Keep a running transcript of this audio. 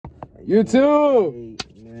You too.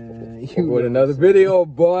 Man, With another video,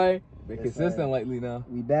 boy. Been consistent lately now.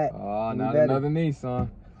 We back. Oh, not another Nissan.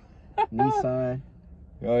 Nissan.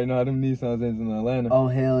 You already know how them Nissans is in Atlanta. Oh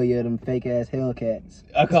hell yeah, them fake ass Hellcats.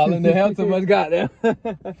 I call them the hell too much, goddamn.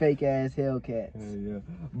 Fake ass Hellcats. Yeah.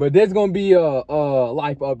 But there's gonna be a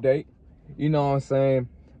life update. You know what I'm saying?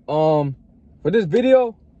 For this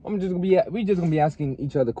video, we just gonna be asking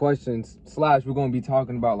each other questions. / we're gonna be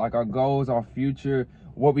talking about like our goals, our future,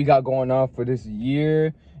 what we got going on for this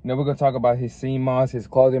year. You know, we're gonna talk about his CMOS, his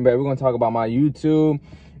clothing brand. We're gonna talk about my YouTube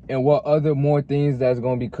and what other more things that's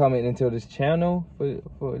gonna be coming into this channel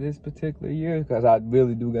for this particular year. Because I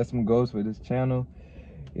really do got some goals for this channel.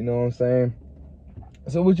 You know what I'm saying?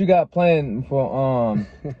 So what you got planned for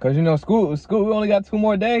cause you know school we only got 2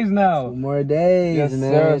 more days now. 2 more days, yes,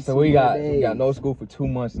 man. Sir. So we got no school for 2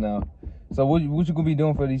 months now. So what you gonna be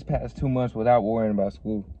doing for these past 2 months without worrying about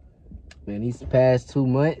school? Man, these past 2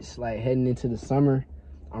 months, like heading into the summer,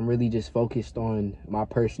 I'm really just focused on my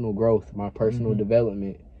personal growth, my personal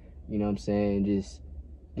development. You know what I'm saying? Just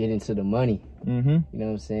getting to the money. You know what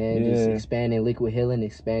I'm saying? Just expanding liquid healing,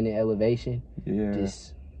 expanding elevation. Yeah.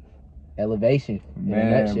 Just elevation in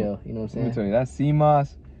a nutshell. You know what I'm saying? Let me tell you, that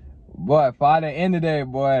CMOS, boy, by the end of the day,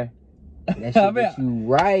 boy. That shit get you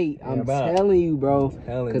right. I'm telling you, bro.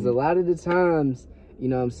 Because a lot of the times, you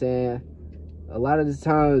know what I'm saying? A lot of the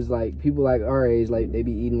times, like, people like our age, like, they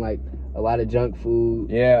be eating, like, a lot of junk food.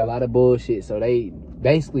 Yeah. A lot of bullshit. So they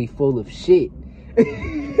basically full of shit.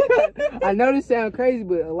 I know this sounds crazy,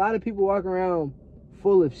 but a lot of people walk around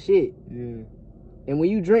full of shit. Yeah. And when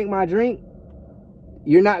you drink my drink,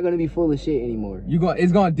 you're not gonna be full of shit anymore.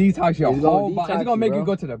 It's gonna detox your whole body. It's gonna make you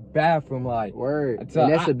go to the bathroom, like. Word. And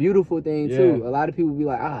that's a beautiful thing too. A lot of people be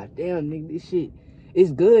like, ah, damn, nigga, this shit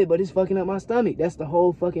is good, but it's fucking up my stomach. That's the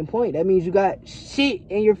whole fucking point. That means you got shit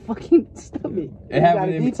in your fucking stomach. You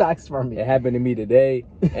gotta detox from it. It happened to me today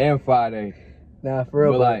and Friday. Nah, for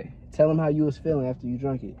real. But like, tell them how you was feeling after you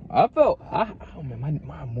drank it. I felt, man,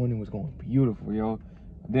 my morning was going beautiful, yo.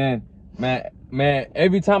 Then, man,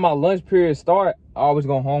 every time my lunch period start, I always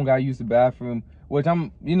go home, gotta use the bathroom, which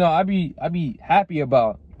I'm, you know, I be happy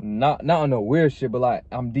about. Not on no weird shit, but like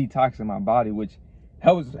I'm detoxing my body, which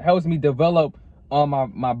helps me develop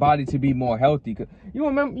my body to be more healthy. Cause you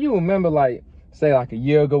remember like say like a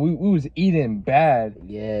year ago we was eating bad.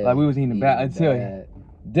 Yeah. Like we was eating bad until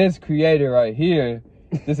this creator right here,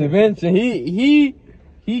 this invention, he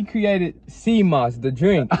created CMOS, the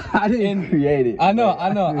drink. I didn't create it. I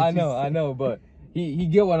know, but he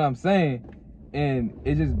get what I'm saying. And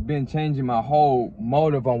it's just been changing my whole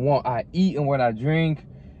motive on what I eat and what I drink,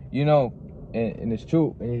 you know. And it's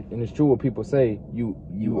true. And it's true what people say.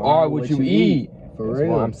 You are what you eat. For real. That's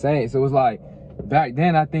what I'm saying. So it's like back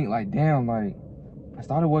then I think like damn, like I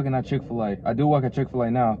started working at Chick-fil-A. I do work at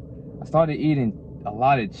Chick-fil-A now. I started eating a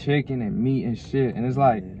lot of chicken and meat and shit. And it's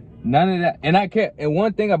like none of that. And I care. And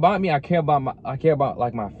one thing about me, I care about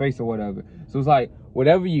like my face or whatever. So it's like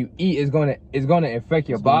whatever you eat is gonna affect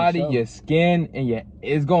your body, your skin, and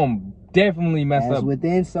it's gonna definitely mess up. As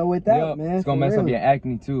within, so without, man. It's gonna mess up your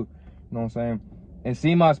acne too. You know what I'm saying? And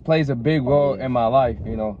CMOS plays a big role in my life,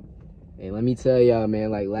 you know. Hey, let me tell y'all,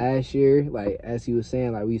 man, like last year, like as he was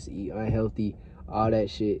saying, like we used to eat unhealthy, all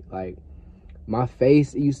that shit. Like my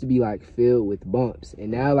face used to be like filled with bumps.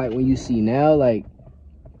 And now like when you see now, like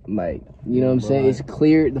you know what I'm saying, it's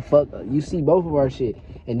cleared the fuck up. You see both of our shit.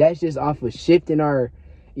 And that's just off of shifting our,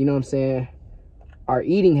 you know what I'm saying, our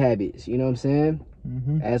eating habits, you know what I'm saying?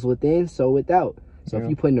 As within, so without. So if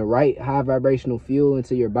you putting the right high vibrational fuel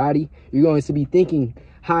into your body, you're going to be thinking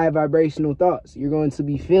high vibrational thoughts. You're going to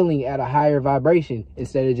be feeling at a higher vibration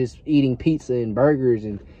instead of just eating pizza and burgers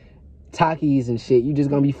and Takis and shit. You're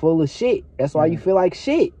just going to be full of shit. That's why you feel like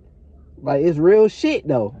shit. Like, it's real shit,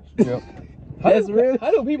 though. That's real.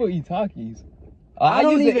 How do people eat Takis? I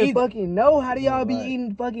don't even fucking know. How do y'all be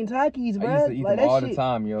eating fucking Takis, bro? I used to eat them all the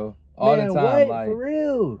time, yo. All the time, what? Like for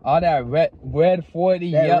real. All that red 40,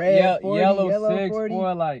 yellow 6, 40.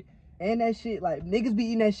 Boy, like. And that shit, like niggas be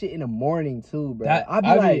eating that shit in the morning too, bro. I be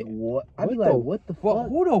like, what? I be like, what the fuck?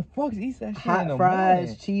 Who the fuck eats that shit in the morning? Hot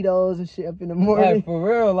fries, Cheetos, and shit up in the morning. Like for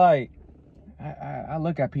real, like I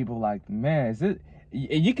look at people like, man, is it?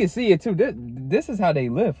 You can see it too. This is how they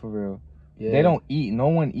live for real. Yeah. They don't eat. No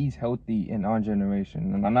one eats healthy in our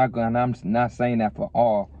generation, and I'm not saying that for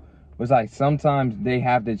all. It's like sometimes they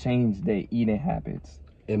have to change their eating habits.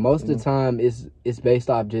 And most of the time it's based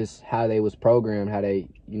off just how they was programmed, how they,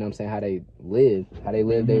 you know what I'm saying, how they live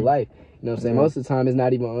their life. You know what I'm saying? Most of the time it's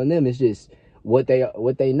not even on them. It's just what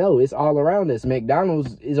they know. It's all around us.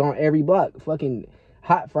 McDonald's is on every block. Fucking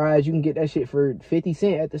hot fries, you can get that shit for 50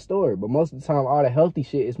 cents at the store. But most of the time, all the healthy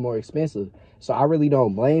shit is more expensive. So I really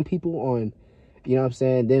don't blame people on, you know what I'm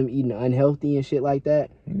saying, them eating unhealthy and shit like that.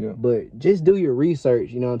 Yeah. But just do your research,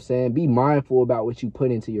 you know what I'm saying? Be mindful about what you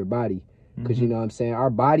put into your body. Because, you know what I'm saying, our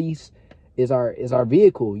bodies is our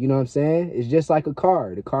vehicle, you know what I'm saying? It's just like a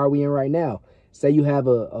car, the car we in right now. Say you have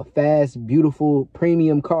a fast, beautiful,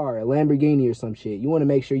 premium car, a Lamborghini or some shit. You want to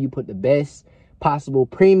make sure you put the best possible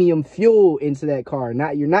premium fuel into that car.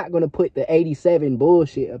 You're not going to put the 87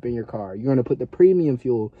 bullshit up in your car. You're going to put the premium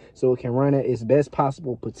fuel so it can run at its best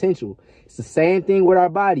possible potential. It's the same thing with our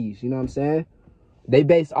bodies, you know what I'm saying? They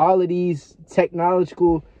base all of these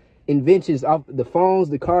technological inventions off the phones,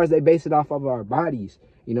 the cars, they base it off of our bodies.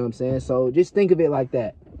 You know what I'm saying? So just think of it like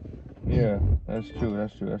that. Yeah, that's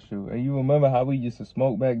true. And you remember how we used to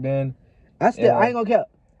smoke back then? I ain't gonna care.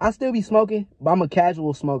 I still be smoking, but I'm a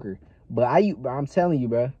casual smoker. But I'm telling you,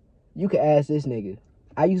 bro, you can ask this nigga.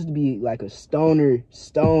 I used to be like a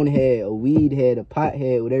stone head, a weed head, a pot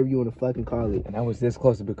head, whatever you want to fucking call it. And I was this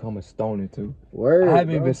close to become a stoner too. Word, I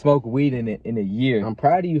haven't even smoked weed in a year. I'm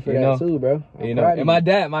proud of you for that too, bro. And my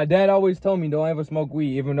dad always told me don't ever smoke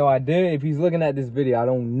weed, even though I did. If he's looking at this video, I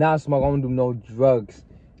don't not smoke. I don't do no drugs.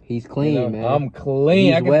 He's clean, man. I'm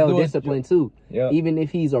clean. He's well disciplined too. Yeah. Even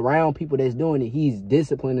if he's around people that's doing it, he's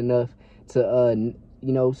disciplined enough to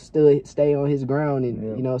still stay on his ground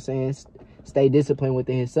and you know what I'm saying, stay disciplined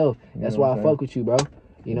within himself. That's why I fuck with you, bro.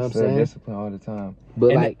 You know what I'm saying? Discipline all the time.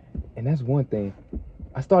 But and that's one thing.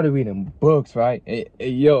 I started reading books, right?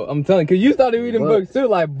 Yo, I'm telling you, cause you started reading books too.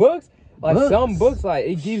 Like books, some books, like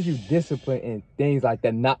it gives you discipline and things like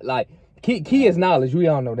that. Not like key is knowledge. We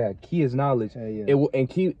all know that key is knowledge. Yeah.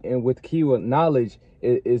 With key with knowledge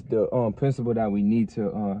is the principle that we need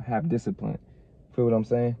to have discipline. Feel what I'm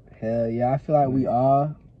saying? Hell yeah, I feel like we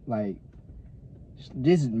all like.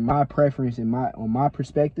 This is my preference and on my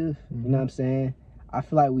perspective. You know what I'm saying? I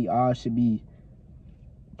feel like we all should be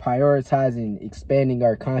prioritizing expanding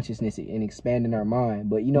our consciousness and expanding our mind.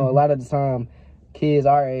 But you know, a lot of the time, kids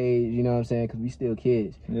our age, you know what I'm saying, because we still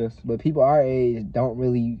kids. Yes. But people our age don't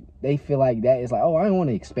really. They feel like that is like, oh, I don't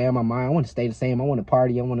want to expand my mind. I want to stay the same. I want to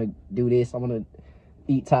party. I want to do this. I want to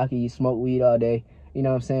eat Takis, smoke weed all day. You know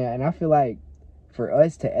what I'm saying? And I feel like for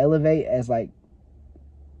us to elevate as like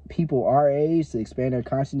people our age, to expand their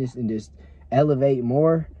consciousness and just elevate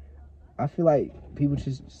more, I feel like people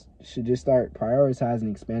should just start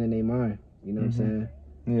prioritizing expanding their mind. You know what I'm saying?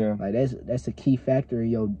 Yeah. Like that's a key factor in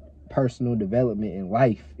your personal development in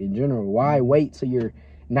life in general. Why wait till you're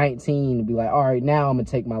 19 to be like, all right, now I'm gonna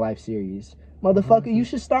take my life serious? Motherfucker, you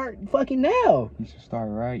should start fucking now. You should start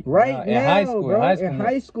right now, in high school, bro. In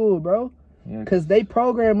high school, bro. Yeah. Cause they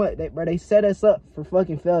program us, they set us up for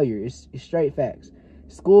fucking failure. It's straight facts.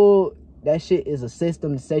 School, that shit is a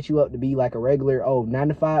system to set you up to be like a regular 9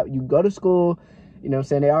 to 5. You go to school, you know what I'm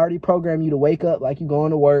saying? They already program you to wake up like you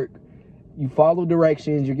going to work. You follow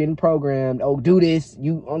directions, you're getting programmed. Oh, do this.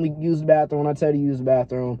 You only use the bathroom when I tell you to use the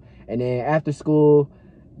bathroom. And then after school,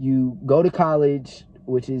 you go to college,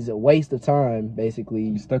 which is a waste of time, basically.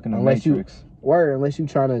 You're stuck in the matrix. Unless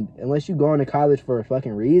you going to college for a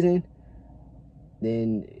fucking reason,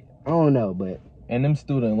 then I don't know, but. And them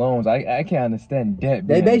student loans, I can't understand debt.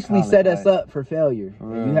 They basically set us up for failure.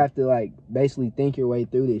 You have to like basically think your way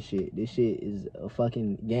through this shit. This shit is a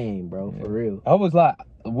fucking game, bro, for real. I was like,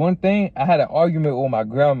 one thing, I had an argument with my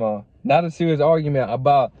grandma, not a serious argument,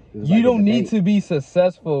 about you don't need to be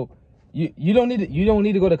successful. You don't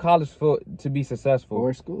need to go to college to be successful.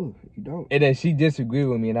 Or school, you don't. And then she disagreed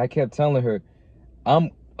with me, and I kept telling her,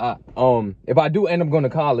 if I do end up going to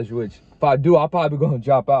college, which if I do, I'll probably going to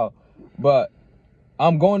drop out, but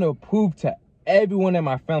I'm going to prove to everyone in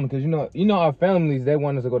my family, because you know our families, they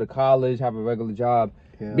want us to go to college, have a regular job,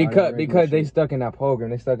 because they stuck in that program,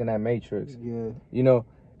 they stuck in that matrix. Yeah. You know,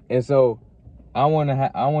 and so I want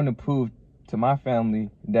to prove to my family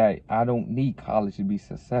that I don't need college to be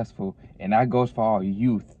successful, and that goes for all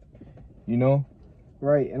youth. You know.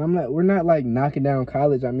 Right, and we're not like knocking down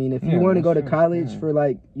college. I mean, if you want to go to college for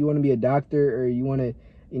like, you want to be a doctor or you want to,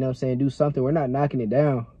 you know what I'm saying, do something, we're not knocking it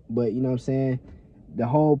down. But you know what I'm saying, the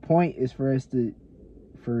whole point is for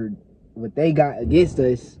what they got against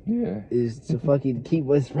us is to fucking keep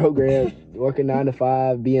us programmed, working 9 to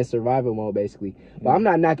 5, be in survival mode basically. But I'm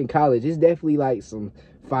not knocking college. It's definitely like some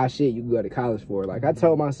fire shit you can go to college for. Like I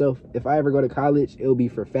told myself, if I ever go to college, it'll be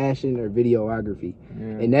for fashion or videography.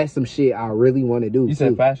 And that's some shit I really want to do. You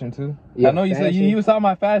said fashion too? Yeah, I know you said you was talking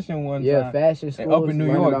about fashion one time. Yeah, fashion schools. Up in New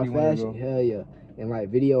York, fashion. Hell yeah. And like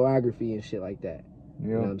videography and shit like that.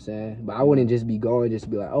 You know what I'm saying? But I wouldn't just be going, just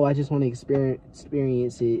be like, oh, I just want to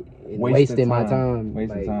experience it and wasting my time.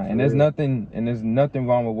 Wasting time. And there's nothing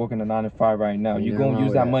wrong with working a 9 to 5 right now. You're gonna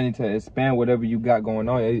use that money to expand whatever you got going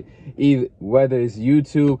on. Either whether it's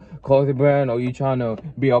YouTube, clothing brand, or you trying to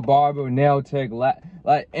be a barber, nail tech,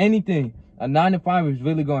 like anything. A 9 to 5 is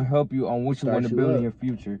really gonna help you on what you want to build in your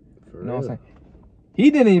future. You know what I'm saying? He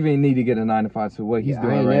didn't even need to get a 9 to 5 to what he's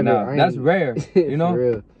doing right now. That's rare. You know? For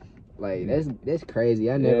real. Like that's crazy.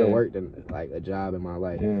 I never worked in like a job in my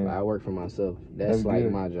life. Like, I work for myself. That's like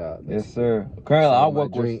my job. Yes, sir. Currently, I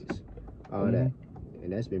work with drinks, all that,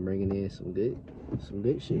 and that's been bringing in some good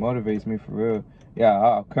shit. Motivates me for real. Yeah,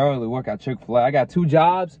 I currently work at Chick-fil-A. I got 2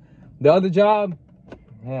 jobs. The other job,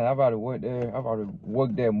 man, I've already worked there. I've already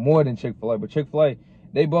worked there more than Chick-fil-A. But Chick-fil-A,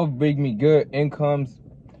 they both bring me good incomes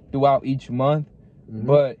throughout each month.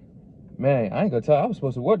 But man, I ain't gonna tell you, I was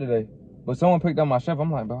supposed to work today. But someone picked up my shift.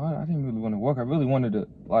 I'm like, bro, I didn't really want to work. I really wanted to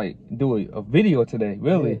like do a video today,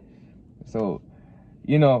 really. Yeah. So,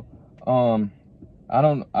 you know,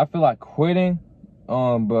 I feel like quitting,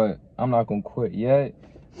 but I'm not gonna quit yet.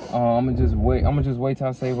 I'm gonna just wait till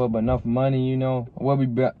I save up enough money. You know, I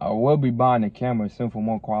will be buying a camera, soon for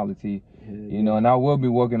more quality. You know, and I will be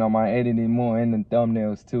working on my editing more and the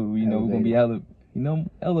thumbnails too. You know, we're gonna be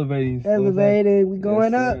elevating. Elevating. We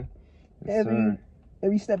going up. Yes,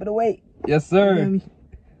 every step of the way. Yes, sir.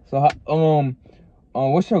 So,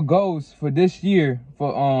 what's your goals for this year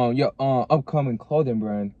for your upcoming clothing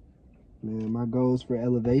brand? Man, my goals for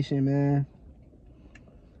elevation, man.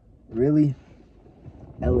 Really,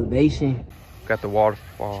 elevation. Got the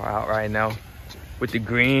waterfall out right now with the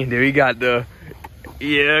green. There we got the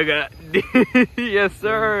yes,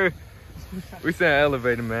 sir. We saying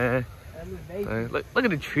elevator, man. Elevation. Look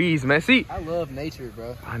at the trees, man. See, I love nature,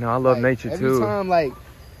 bro. I know, I love nature too. Every time, like,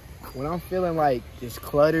 when I'm feeling like just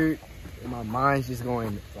cluttered and my mind's just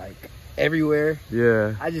going like everywhere,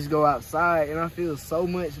 I just go outside and I feel so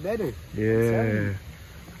much better. Yeah.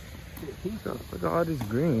 Look at all this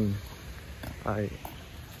green. Like,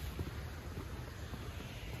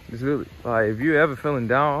 it's really like if you ever feeling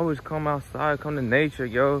down, always come outside, come to nature,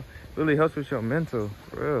 yo. Really helps with your mental,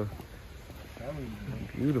 for real.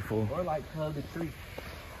 Beautiful. Or like hug a tree.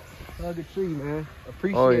 Hug a tree, man.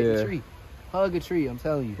 Appreciate the tree. Hug a tree, I'm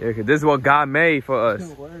telling you. Yeah, because this is what God made for us.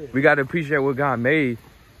 We got to appreciate what God made.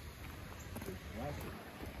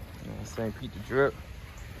 St. Pete the Drip.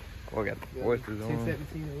 Oh, I got the voices on.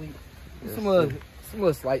 1017 Elite. Yes, some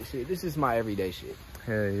little slight shit. This is my everyday shit.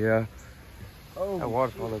 Hell yeah. Oh, that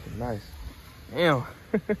waterfall looking nice. Damn.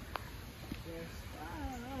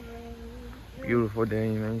 Beautiful day,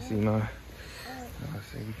 man. You see my... I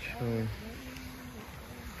say we chilling.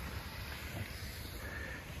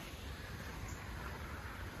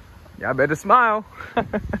 Y'all better smile.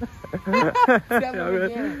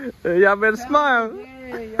 Y'all better smile.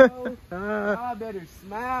 Y'all better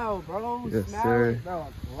smile, bro. Yes, smile, sir. Bro.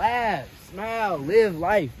 Laugh, smile, live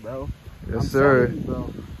life, bro. Yes, sir. You,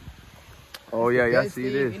 bro. Oh yeah, y'all see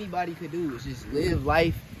this. Anybody could do is just live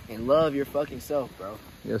life and love your fucking self, bro.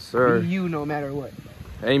 Yes, sir. Be you no matter what.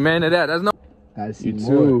 Amen to that. That's no. Gotta see you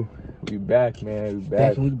more. Too. We back, man. We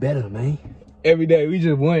back. And we better, man. Every day. We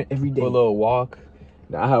just went every day for a little walk.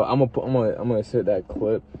 Now I'm gonna insert that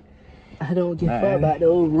clip. I don't give a fuck about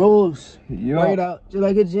those rules. Yo. Work it out. Just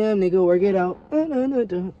like a gym, nigga, work it out.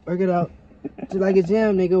 Work it out. Just like a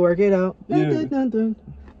gym, nigga, work it out.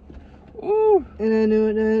 Ooh. And I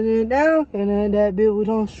knew it down. And then that bit was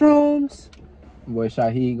on shrooms. Boy,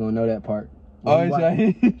 Shaheed gonna know that part.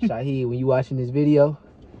 Shaheed. Shaheed, when you watching this video,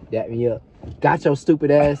 dap me up. Got your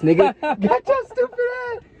stupid ass, nigga. Got your stupid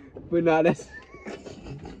ass. But nah, that's...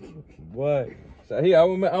 What? Shaheed,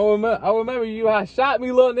 I remember you had shot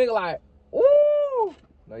me, little nigga, like, ooh.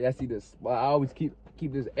 No, y'all see this. I always keep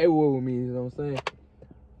this everywhere with me, you know what I'm saying?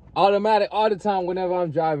 Automatic all the time whenever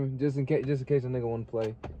I'm driving, just in case a nigga want to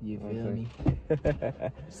play. You feel me?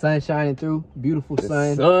 Sun shining through, beautiful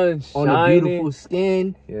sun. Sun on a beautiful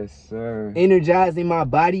skin. Yes, sir. Energizing my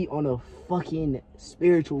body on a fucking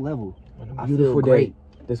spiritual level. I feel great.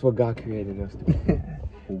 That's what God created us to be.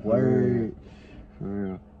 Word. For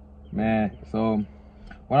real. Man, so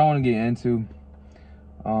what I want to get into,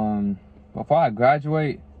 before I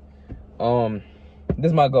graduate, this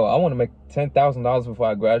is my goal. I want to make $10,000 before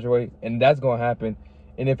I graduate, and that's gonna happen.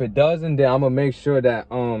 And if it doesn't, then I'm gonna make sure that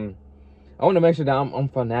I'm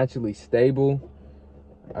financially stable.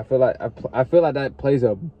 I feel like that plays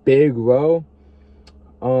a big role.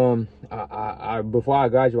 Before I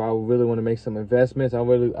graduate, I really want to make some investments. I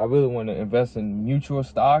really want to invest in mutual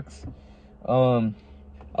stocks.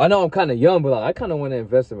 I know I'm kind of young, but I kind of want to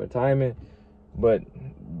invest in retirement. but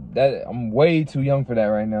that I'm way too young for that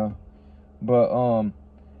right now. But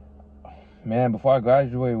man, before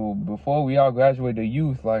we all graduate the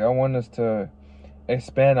youth, like I want us to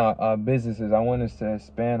expand our businesses. I want us to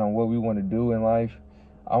expand on what we want to do in life.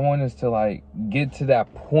 I want us to like get to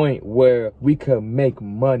that point where we could make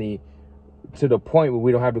money, to the point where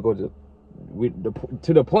we don't have to go to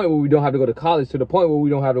to the point where we don't have to go to college, to the point where we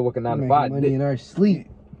don't have to work a 9 to 5. Money in our sleep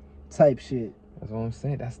type shit. That's what I'm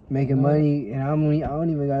saying. That's making money, and I don't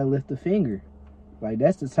even gotta lift a finger. Like,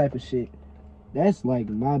 that's the type of shit. That's like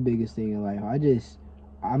my biggest thing in life. I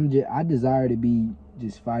desire to be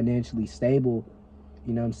just financially stable,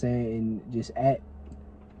 you know what I'm saying, and just at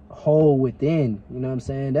whole within, you know what I'm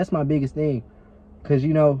saying. That's my biggest thing, because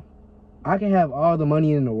you know, I can have all the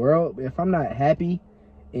money in the world, but if I'm not happy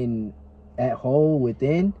and at whole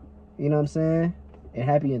within, you know what I'm saying, and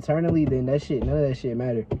happy internally, then none of that shit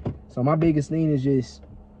matter. So my biggest thing is just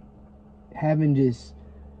having just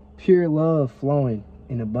pure love flowing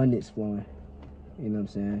and abundance flowing. You know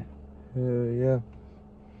what I'm saying? Yeah,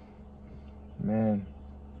 man.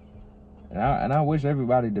 And I wish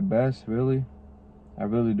everybody the best, really. I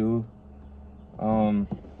really do. I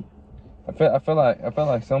feel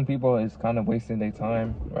like some people is kind of wasting their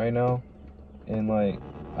time right now, and like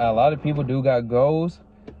a lot of people do got goals,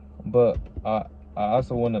 but I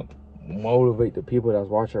also want to motivate the people that's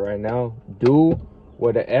watching right now. Do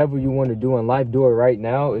whatever you want to do in life. Do it right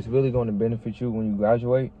now. It's really going to benefit you when you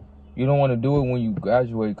graduate. You don't want to do it when you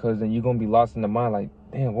graduate, because then you're going to be lost in the mind like,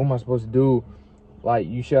 damn, what am I supposed to do? Like,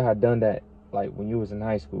 you should have done that like when you was in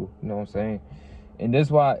high school. You know what I'm saying? And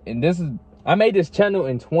I made this channel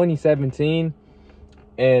in 2017,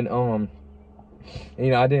 and you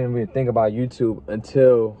know, I didn't really think about YouTube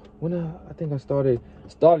until when I think I started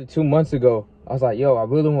 2 months ago. I was like, yo, I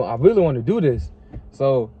really want to do this.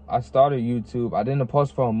 So I started YouTube. I didn't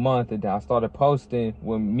post for a month, and then I started posting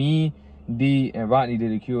when me, D, and Rodney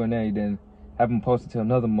did a Q&A. Then haven't posted till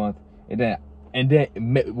another month, and then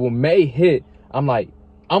when May hit, I'm like,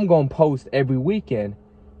 I'm gonna post every weekend.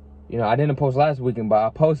 You know, I didn't post last weekend, but I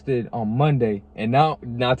posted on Monday, and now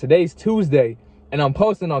today's Tuesday, and I'm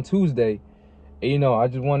posting on Tuesday. And, you know, I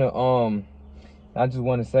just want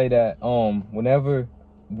to say that whenever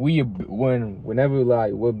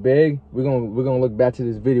like we're big, we're gonna look back to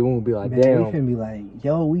this video and we'll be like, damn, we finna be like,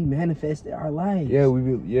 yo, we manifested our lives. Yeah, we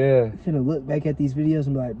finna look back at these videos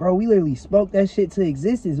and be like, bro, we literally spoke that shit to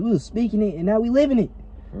existence. We was speaking it, and now we living it.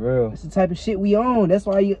 For real. That's the type of shit we own. That's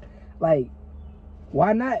why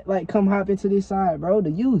why not like come hop into this side, bro?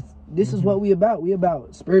 The youth. This is what we about. We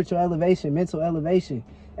about spiritual elevation, mental elevation,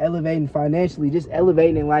 elevating financially, just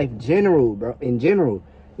elevating in life general, bro. In general,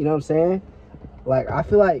 you know what I'm saying? Like, I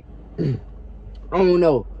feel like I don't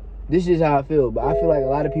know. This is how I feel, but I feel like a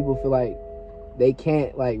lot of people feel like they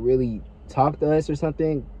can't like really talk to us or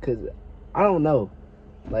something, cause I don't know.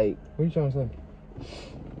 Like, what are you trying to say?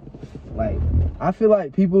 Like, I feel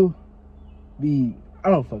like people be, I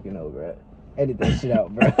don't fucking know, bro. Edit that shit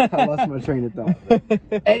out, bro. I lost my train of thought, bro.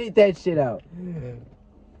 Edit that shit out.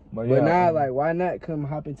 But now, like, why not come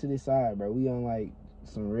hop into this side, bro? We on, like,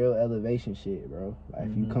 some real elevation shit, bro. Like,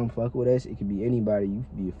 if you come fuck with us, it could be anybody. You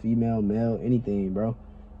could be a female, male, anything, bro.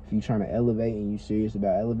 If you trying to elevate and you serious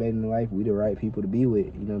about elevating in life, we the right people to be with,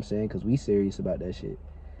 you know what I'm saying? Because we serious about that shit.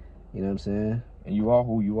 You know what I'm saying? And you are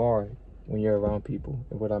who you are when you're around people.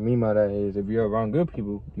 And what I mean by that is, if you're around good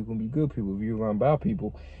people, you're gonna be good people. If you're around bad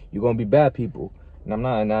people, you're gonna be bad people. And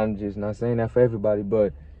I'm just not saying that for everybody,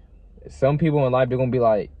 but some people in life, they're gonna be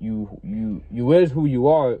like, you is who you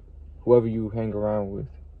are, whoever you hang around with.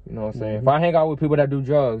 You know what I'm saying? If I hang out with people that do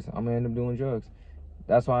drugs, I'm gonna end up doing drugs.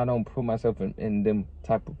 That's why I don't put myself in them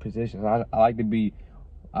type of positions. I like to be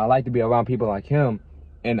around people like him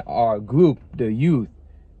and our group, the youth.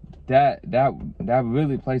 That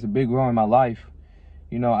really plays a big role in my life.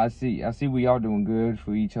 You know, I see we all doing good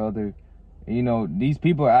for each other. And, you know, these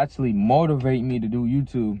people actually motivate me to do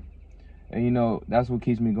YouTube. And, you know, that's what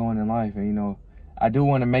keeps me going in life. And, you know, I do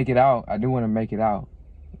want to make it out.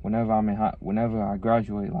 Whenever I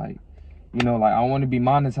graduate, like, you know, like, I want to be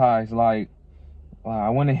monetized. Like, I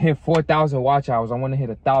want to hit 4,000 watch hours. I want to hit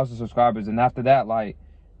 1,000 subscribers. And after that, like,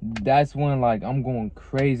 that's when, like, I'm going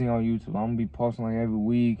crazy on YouTube. I'm going to be posting, like, every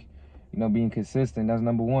week. You know, being consistent. That's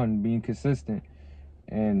number one, being consistent.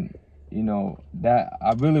 And, you know, that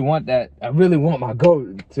I really want my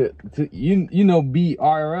goal to you know, be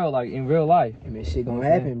IRL, like, in real life. And this shit gonna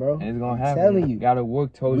happen, bro. And it's gonna happen. I'm telling you. Gotta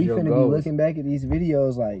work towards your goals. We finna be looking back at these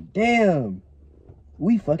videos like, damn,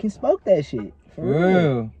 we fucking spoke that shit. For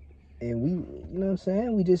real. And we, you know what I'm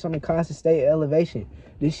saying? We just on a constant state of elevation.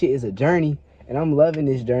 This shit is a journey, and I'm loving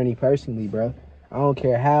this journey personally, bro. I don't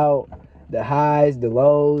care how the highs, the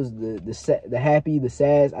lows, the happy, the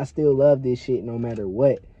sads. I still love this shit no matter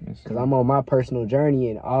what. Because I'm on my personal journey,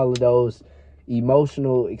 and all of those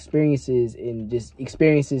emotional experiences and just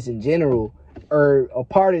experiences in general are a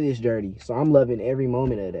part of this journey. So I'm loving every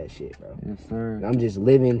moment of that shit, bro. Yes, sir. And I'm just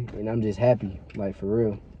living, and I'm just happy, like, for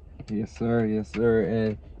real. Yes, sir. Yes, sir.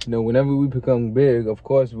 And you know, whenever we become big, of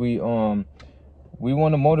course we want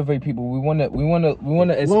to motivate people. We want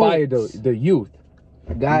to inspire the youth.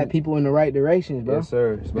 Guide people in the right directions, bro. Yes,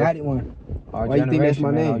 sir. Guided one. Our Why you think that's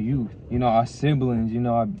my name? Our youth. You know, our siblings. You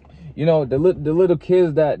know, the little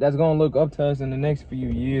kids that's gonna look up to us in the next few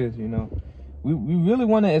years. You know, we really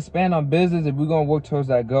want to expand our business if we're gonna work towards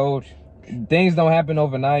that goal. Things don't happen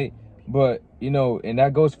overnight, but you know, and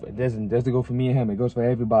that goes for doesn't go for me and him. It goes for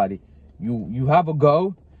everybody. You have a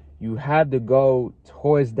goal. You have to go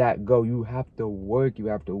towards that goal. You have to work. You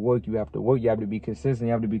have to work. You have to work. You have to be consistent.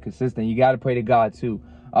 You have to be consistent. You got to pray to God too.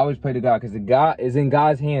 I always pray to God, because the God is in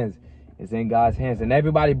God's hands. It's in God's hands. And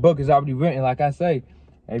everybody's book is already written. Like I say,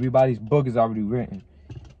 everybody's book is already written.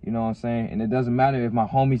 You know what I'm saying? And it doesn't matter if my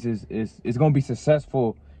homies is going to be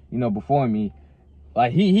successful, you know, before me.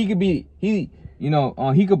 Like he could be, he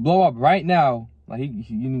could blow up right now. Like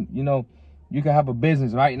you know, you can have a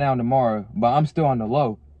business right now tomorrow, but I'm still on the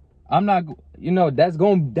low. I'm not, you know, that's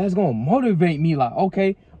going to motivate me. Like,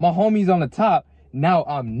 okay, my homie's on the top. Now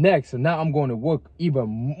I'm next. So now I'm going to work even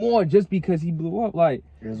more just because he blew up. Like,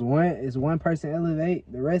 it's one person elevate,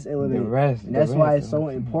 the rest elevate. And that's why it's so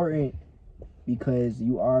important, because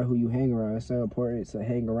you are who you hang around. It's so important to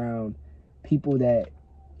hang around people that,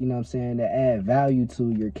 you know what I'm saying, that add value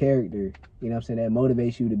to your character. You know what I'm saying? That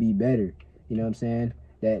motivates you to be better. You know what I'm saying?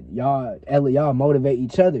 That y'all motivate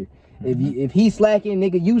each other. If he slacking,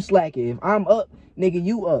 nigga, you slacking. If I'm up, nigga,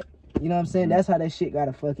 you up. You know what I'm saying? That's how that shit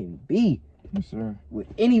gotta fucking be. Yes, sir. With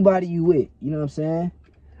anybody you with. You know what I'm saying?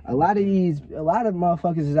 A lot of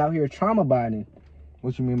motherfuckers is out here trauma bonding.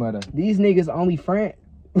 What you mean by that? These niggas only friend.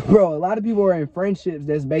 Bro, a lot of people are in friendships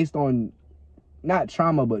that's based on not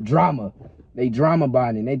trauma, but drama. They drama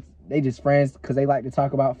bonding. They just friends because they like to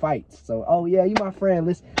talk about fights. So, oh yeah, you my friend.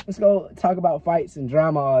 Let's go talk about fights and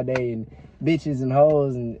drama all day and bitches and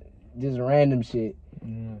hoes and just random shit.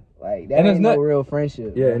 Yeah. Like, that ain't no real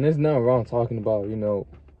friendship. Yeah, bro. And there's nothing wrong talking about, you know,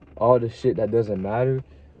 all the shit that doesn't matter.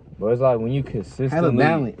 But it's like when you consistently have a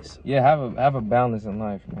balance. Yeah, have a balance in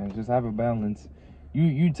life, man. Just have a balance.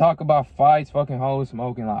 You talk about fights, fucking hoes,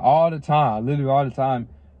 smoking, like all the time, literally all the time.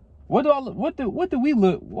 What do we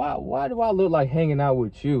look? Why do I look like hanging out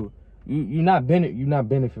with you? You're not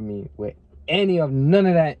benefiting me with none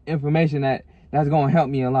of that information that's gonna help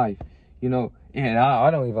me in life, you know. And I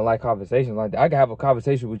don't even like conversations like that. I can have a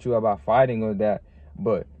conversation with you about fighting or that,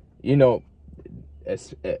 but you know,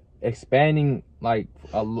 expanding like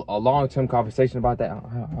a long-term conversation about that,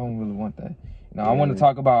 I don't really want that. You know, I want to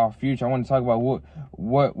talk about our future. I want to talk about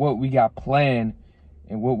what we got planned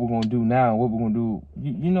and what we're gonna do now, what we're gonna do.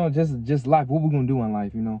 You know, just life, what we're gonna do in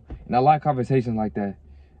life. You know, and I like conversations like that.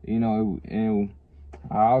 You know, and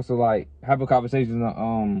I also like having conversations,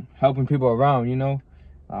 helping people around. You know.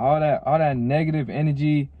 All that negative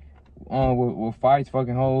energy with fights,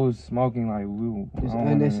 fucking hoes, smoking, like it's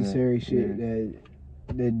unnecessary shit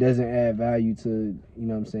that doesn't add value to, you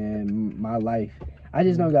know what I'm saying, my life. I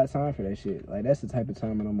just don't got time for that shit. Like, that's the type of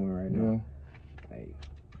time that I'm on right now. Like,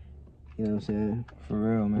 you know what I'm saying? For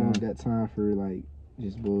real, man. I don't got time for like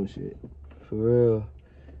just bullshit. For real.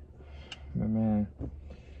 Man.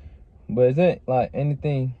 But is there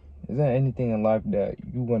anything in life that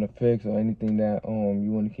you want to fix, or anything that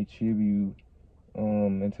you want to contribute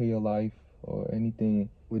into your life, or anything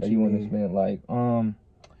that you want to spend, like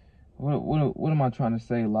what am I trying to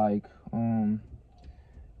say, like what am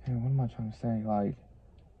I trying to say,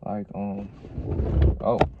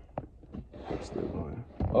 Still going.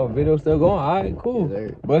 Oh, video still going. All right, cool.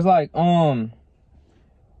 Yeah, but it's like one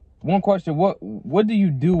question, what do you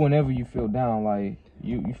do whenever you feel down? Like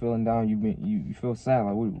you feeling down, you feel sad,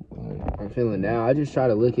 like what? I'm feeling down. I just try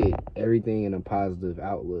to look at everything in a positive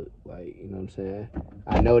outlook. Like, you know what I'm saying?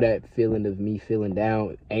 I know that feeling of me feeling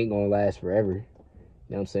down ain't gonna last forever. You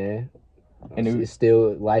know what I'm saying? And it's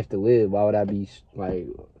still life to live. Why would I be like?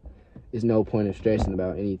 There's no point of stressing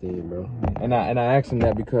about anything, bro. And I asked him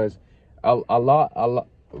that because a lot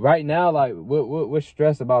right now, like we're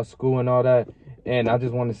stressed about school and all that, and I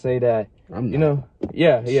just want to say that what I'm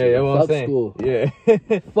saying. School. Yeah.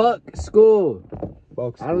 Fuck school.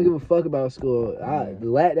 Fuck school. I don't give a fuck about school.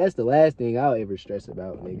 That's the last thing I'll ever stress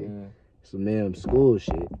about, nigga. Yeah. Some damn school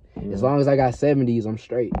shit. Yeah. As long as I got 70s, I'm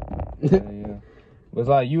straight. Yeah. But it's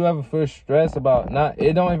like, you ever feel stressed about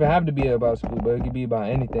it don't even have to be about school, but it could be about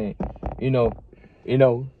anything. You know,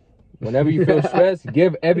 Whenever you feel stressed,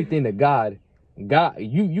 give everything to God. God,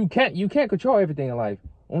 you can't control everything in life.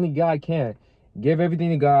 Only God can. Give everything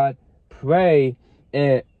to God. Pray,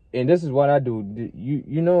 and this is what I do.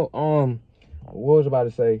 You know, what was I about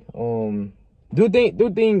to say? Do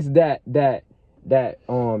things that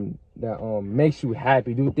makes you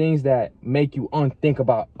happy. Do things that make you unthink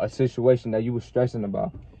about a situation that you were stressing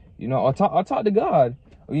about. You know, I'll talk to God.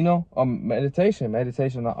 You know,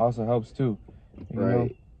 meditation also helps too.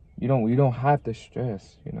 You know, you don't have to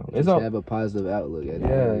stress. You know, just have a positive outlook at the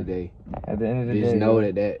end of the day. At the end of the day, just know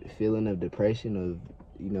that feeling of depression, of,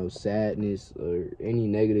 you know, sadness or any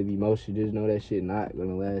negative emotion, just know that shit not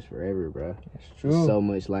gonna last forever, bro. It's true. There's so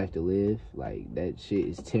much life to live. Like, that shit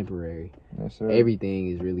is temporary. Yes, sir. Everything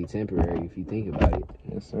is really temporary if you think about it.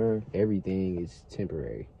 Yes, sir. Everything is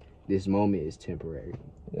temporary. This moment is temporary.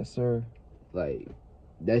 Yes, sir. Like,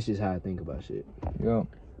 that's just how I think about shit. Yo.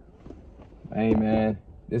 Hey, man.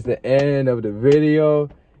 This is the end of the video.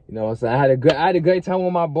 You know what I'm saying? I had a great time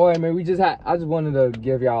with my boy, man. I just wanted to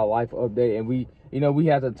give y'all a life update, and we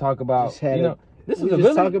had to talk about,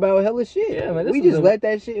 talk about hella shit. Yeah, man. We just let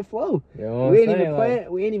that shit flow. You know what we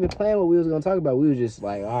ain't even plan what we was gonna talk about. We was just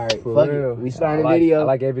like, all right, fuck it. We started a video. I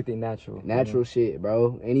like everything natural. Natural shit,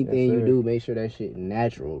 bro. Anything you do, make sure that shit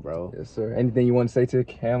natural, bro. Yes, sir. Anything you want to say to the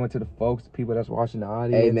camera, to the folks, the people that's watching the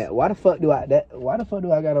audience? Hey, man, why the fuck do I got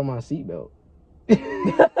on my seatbelt? I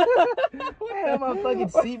had my fucking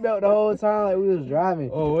seatbelt the whole time like we was driving.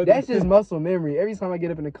 That's just muscle memory. Every time I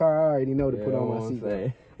get up in the car, I already know to put on my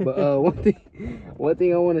seatbelt. But one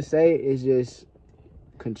thing I want to say is just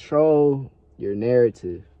control your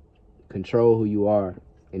narrative, control who you are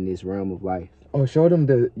in this realm of life. Oh, show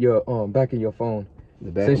them your back of your phone.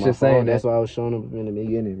 The back of my phone. That's why I was showing them in the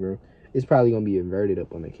beginning, bro. It's probably gonna be inverted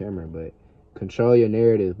up on the camera, but control your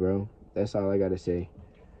narrative, bro. That's all I gotta say.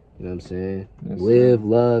 You know what I'm saying? Yes, live,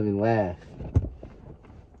 love, and laugh.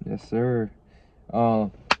 Yes, sir.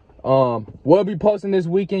 We'll be posting this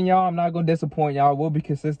weekend, y'all. I'm not gonna disappoint y'all. We'll be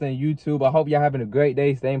consistent on YouTube. I hope y'all having a great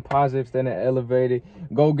day, staying positive, staying elevated.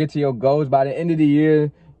 Go get to your goals by the end of the year.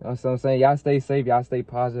 You know what I'm saying? Y'all stay safe, y'all stay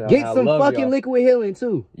positive. Get some fucking liquid healing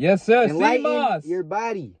too. Yes, sir. Enlighten your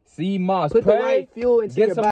body. Sea moss. Put the right fuel into your body.